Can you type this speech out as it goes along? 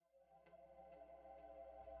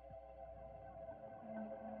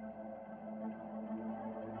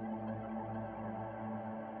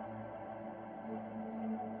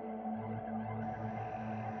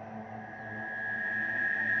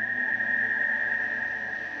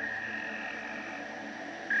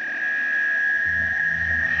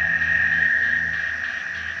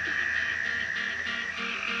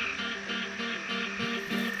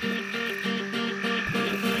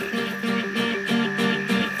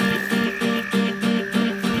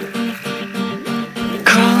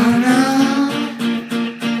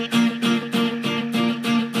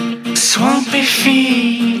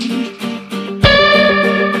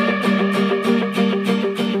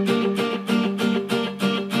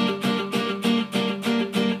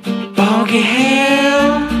foggy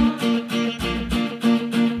hill,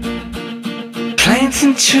 plants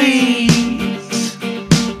and trees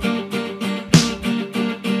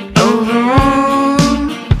overrun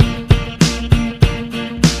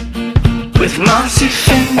with mossy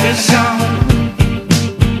fingers on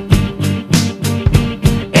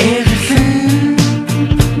everything,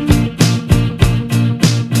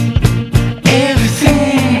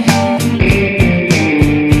 everything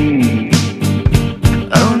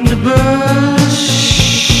on the bush.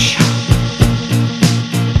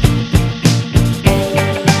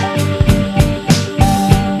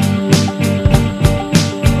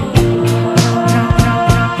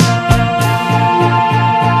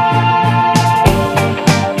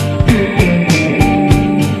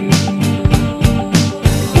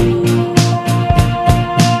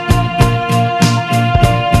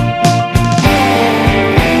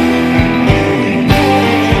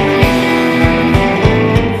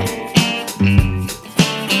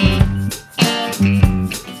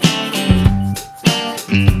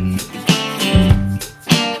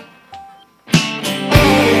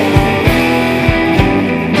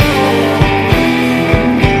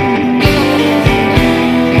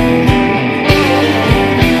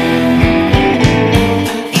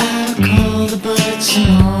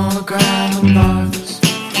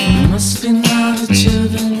 There must be now the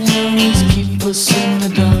children always keep us in the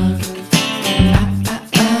dark.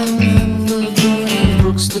 I remember burning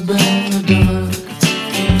books to bend the dark,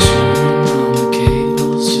 chewing on the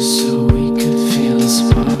cables just so we could feel a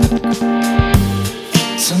spark.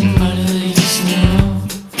 Somebody that used to know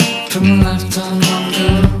from a lifetime long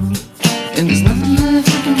ago.